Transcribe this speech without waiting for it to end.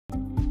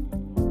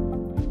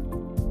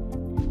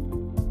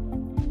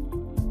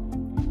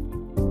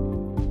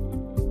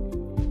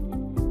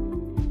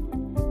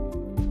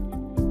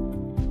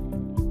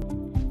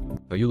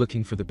Are you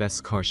looking for the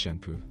best car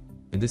shampoo?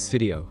 In this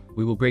video,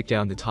 we will break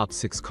down the top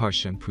 6 car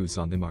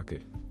shampoos on the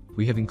market.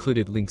 We have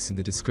included links in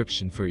the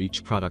description for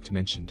each product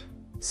mentioned,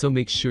 so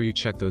make sure you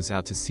check those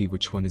out to see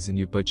which one is in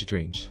your budget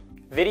range.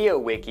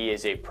 VideoWiki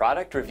is a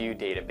product review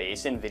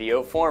database in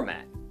video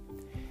format.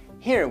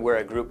 Here we're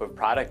a group of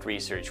product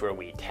research where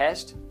we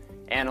test,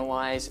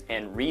 analyze,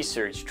 and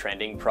research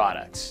trending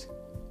products.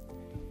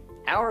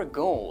 Our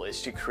goal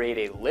is to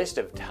create a list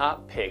of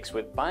top picks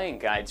with buying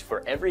guides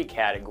for every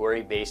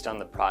category based on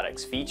the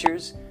product's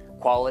features,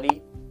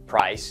 quality,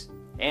 price,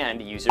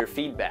 and user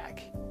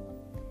feedback.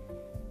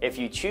 If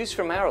you choose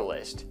from our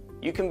list,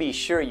 you can be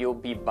sure you'll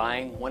be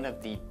buying one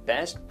of the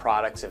best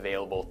products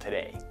available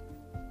today.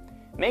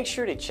 Make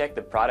sure to check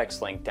the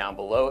products link down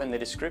below in the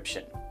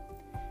description.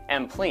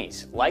 And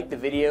please like the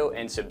video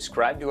and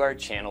subscribe to our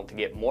channel to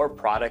get more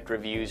product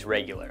reviews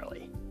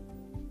regularly.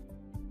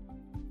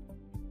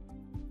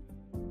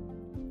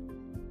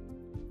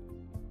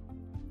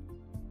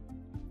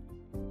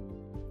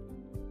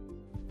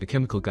 The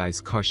Chemical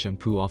Guy's Car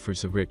Shampoo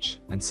offers a rich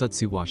and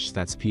sudsy wash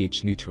that's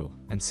pH neutral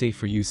and safe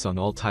for use on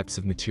all types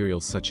of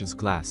materials such as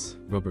glass,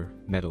 rubber,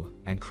 metal,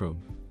 and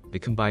chrome.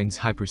 It combines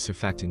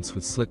hypersurfactants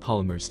with slick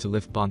polymers to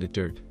lift bonded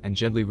dirt and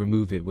gently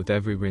remove it with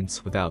every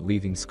rinse without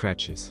leaving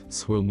scratches,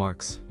 swirl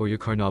marks, or your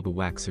car knob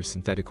wax or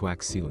synthetic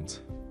wax sealant.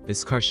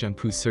 This car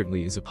shampoo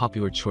certainly is a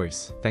popular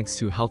choice thanks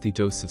to a healthy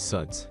dose of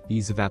suds,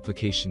 ease of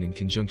application in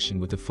conjunction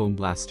with a foam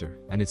blaster,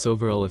 and its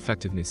overall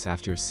effectiveness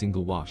after a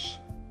single wash.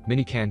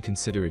 Many can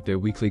consider it their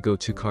weekly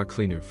go-to car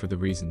cleaner for the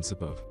reasons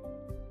above.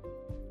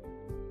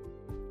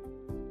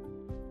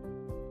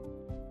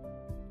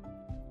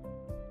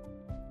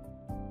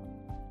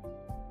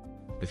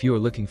 If you are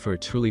looking for a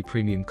truly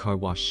premium car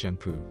wash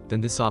shampoo,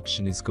 then this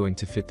option is going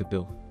to fit the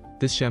bill.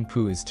 This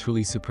shampoo is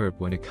truly superb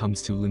when it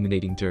comes to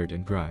eliminating dirt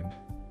and grime.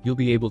 You'll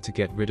be able to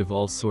get rid of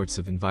all sorts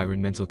of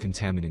environmental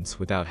contaminants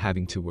without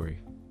having to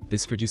worry.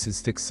 This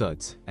produces thick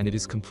suds, and it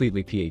is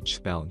completely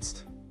pH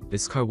balanced.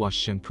 This car wash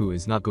shampoo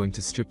is not going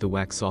to strip the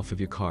wax off of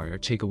your car or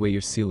take away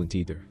your sealant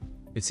either.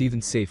 It's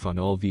even safe on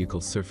all vehicle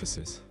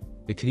surfaces.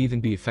 It can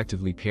even be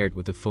effectively paired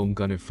with a foam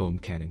gun or foam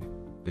cannon.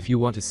 If you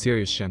want a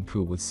serious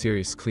shampoo with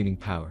serious cleaning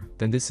power,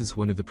 then this is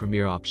one of the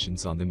premier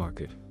options on the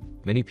market.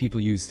 Many people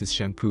use this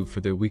shampoo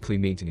for their weekly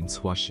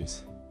maintenance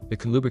washes. It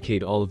can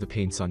lubricate all of the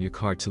paints on your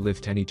car to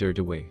lift any dirt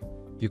away.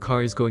 Your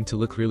car is going to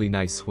look really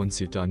nice once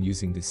you're done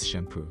using this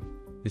shampoo.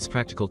 It's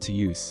practical to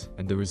use,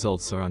 and the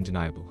results are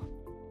undeniable.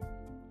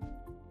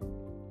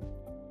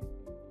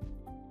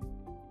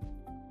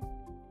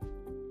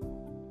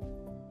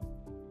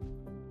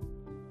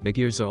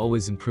 MEGUIAR'S are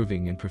always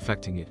improving and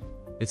perfecting it.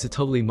 It's a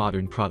totally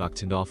modern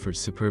product and offers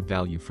superb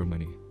value for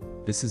money.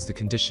 This is the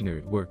conditioner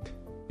at work.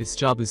 Its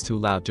job is to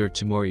allow dirt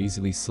to more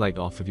easily slide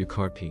off of your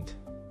car paint.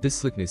 This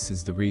slickness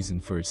is the reason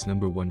for its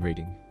 #1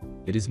 rating.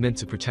 It is meant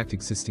to protect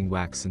existing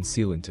wax and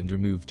sealant and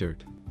remove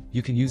dirt.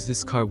 You can use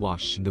this car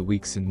wash in the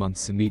weeks and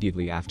months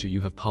immediately after you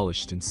have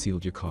polished and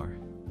sealed your car.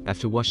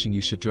 After washing,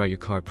 you should dry your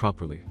car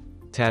properly.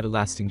 To add a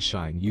lasting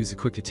shine, use a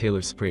quick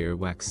Tailor spray or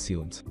wax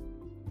sealant.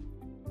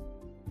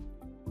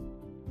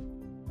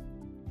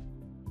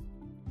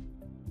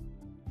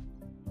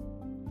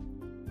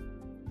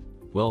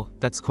 Well,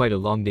 that's quite a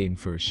long name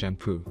for a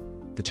shampoo.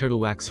 The Turtle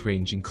Wax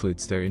range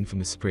includes their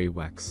infamous spray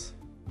wax.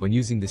 When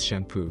using this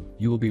shampoo,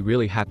 you will be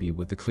really happy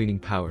with the cleaning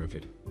power of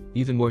it.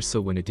 Even more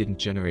so when it didn't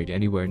generate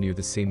anywhere near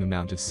the same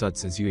amount of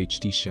suds as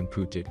UHD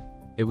shampoo did.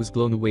 It was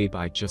blown away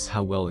by just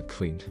how well it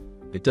cleaned.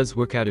 It does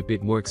work out a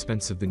bit more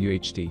expensive than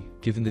UHD,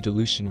 given the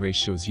dilution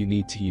ratios you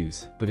need to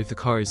use, but if the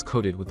car is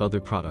coated with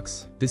other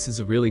products, this is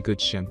a really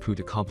good shampoo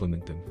to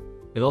complement them.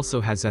 It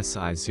also has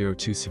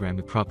Si02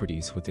 ceramic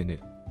properties within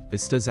it.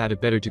 This does add a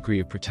better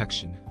degree of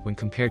protection when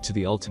compared to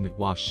the ultimate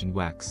wash and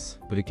wax,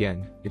 but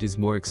again, it is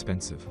more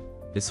expensive.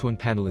 This one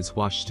panel is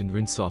washed and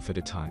rinse off at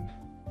a time.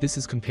 This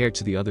is compared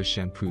to the other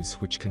shampoos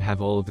which can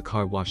have all of the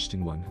car washed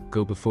in one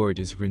go before it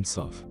is rinse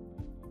off.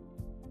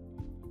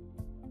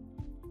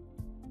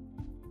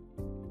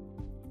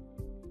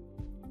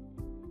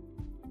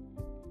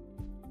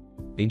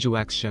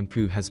 ANGELWAX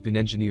shampoo has been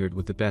engineered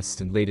with the best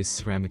and latest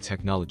ceramic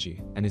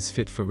technology and is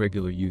fit for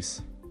regular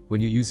use. When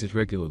you use it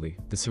regularly,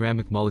 the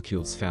ceramic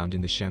molecules found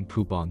in the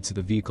shampoo bond to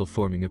the vehicle,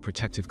 forming a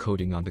protective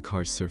coating on the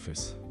car's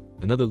surface.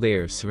 Another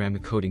layer of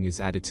ceramic coating is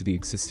added to the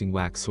existing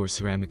wax or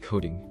ceramic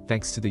coating,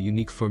 thanks to the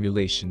unique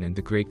formulation and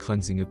the great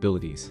cleansing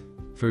abilities.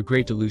 For a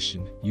great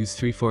dilution, use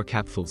 3-4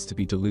 capfuls to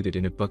be diluted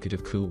in a bucket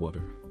of cool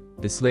water.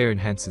 This layer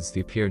enhances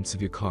the appearance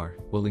of your car,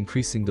 while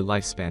increasing the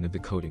lifespan of the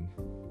coating.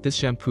 This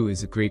shampoo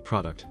is a great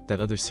product than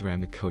other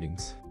ceramic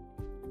coatings.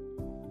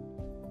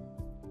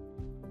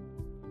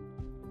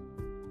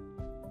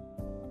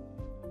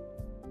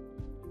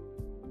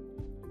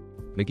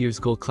 MEGUIAR'S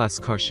Gold Class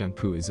Car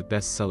Shampoo is a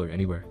bestseller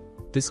anywhere.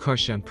 This car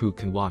shampoo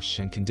can wash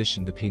and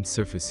condition the paint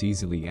surface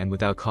easily and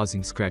without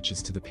causing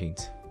scratches to the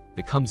paint.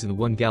 It comes in a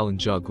 1-gallon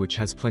jug which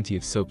has plenty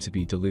of soap to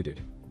be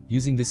diluted.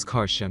 Using this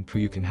car shampoo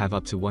you can have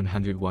up to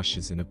 100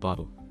 washes in a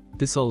bottle.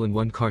 This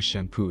all-in-one car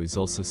shampoo is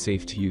also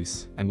safe to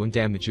use and won't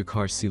damage your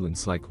car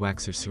sealants like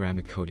wax or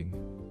ceramic coating.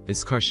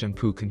 This car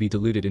shampoo can be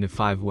diluted in a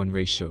 5:1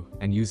 ratio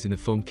and used in a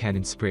foam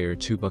cannon spray or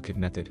 2-bucket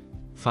method.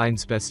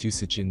 Finds best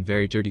usage in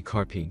very dirty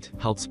car paint,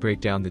 helps break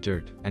down the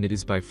dirt, and it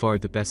is by far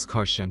the best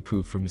car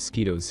shampoo for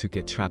mosquitoes who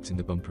get trapped in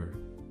the bumper.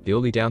 The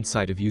only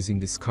downside of using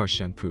this car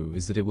shampoo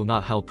is that it will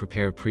not help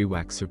prepare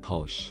pre-wax or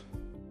polish.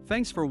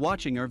 Thanks for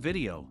watching our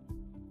video.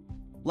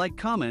 Like,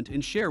 comment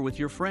and share with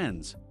your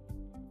friends.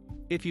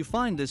 If you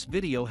find this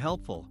video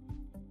helpful,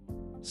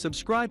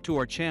 subscribe to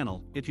our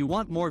channel if you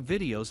want more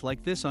videos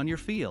like this on your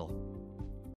feel.